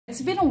It's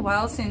been a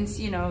while since,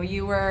 you know,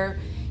 you were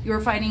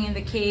fighting in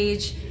the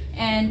cage,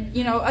 and,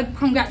 you know,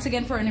 congrats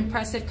again for an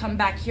impressive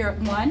comeback here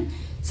at 1.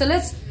 So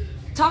let's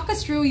talk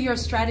us through your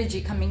strategy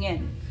coming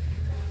in.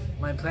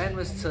 My plan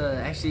was to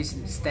actually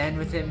stand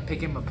with him, pick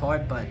him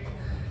apart, but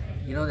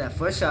you know, that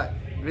first shot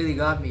really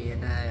got me,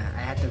 and I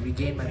had to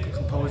regain my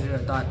composure. I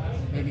thought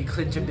maybe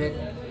clinch a bit.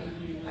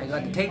 I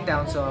got the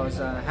takedown, so I was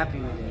happy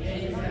with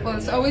it. Well,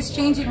 it's always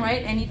changing,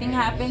 right? Anything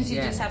happens, you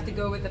just have to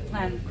go with the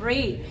plan.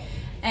 Great.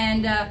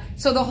 And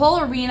so the whole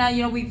arena,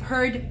 you know, we've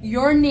heard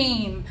your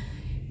name.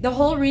 The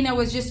whole arena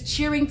was just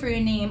cheering for your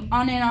name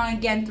on and on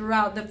again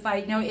throughout the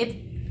fight. You know,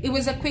 it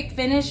was a quick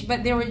finish,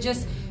 but they were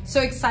just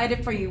so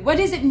excited for you. What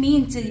does it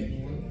mean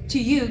to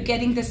you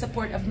getting the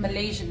support of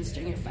Malaysians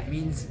during your fight? It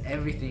means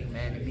everything,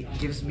 man. It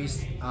gives me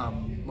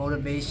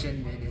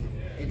motivation, and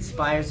it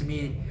inspires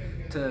me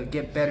to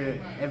get better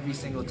every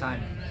single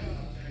time.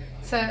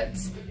 So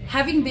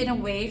having been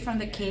away from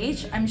the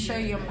cage, I'm sure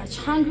you're much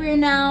hungrier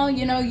now.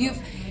 You know,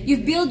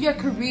 you've built your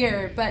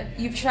career, but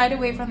you've shied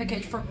away from the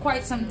cage for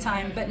quite some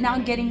time. But now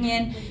getting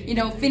in, you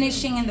know,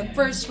 finishing in the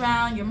first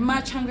round, you're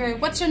much hungrier.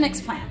 What's your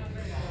next plan?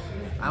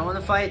 I want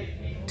to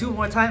fight 2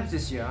 more times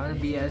this year. I want to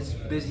be as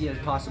busy as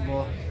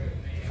possible,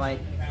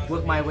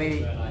 work my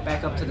way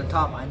back up to the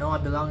top. I know I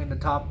belong in the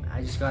top.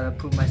 I just gotta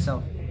prove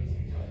myself.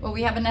 Well,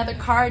 we have another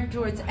card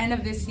towards the end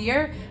of this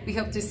year. We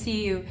hope to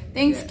see you.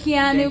 Thanks,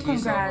 yeah. Keanu. Thank you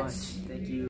Congrats. so much.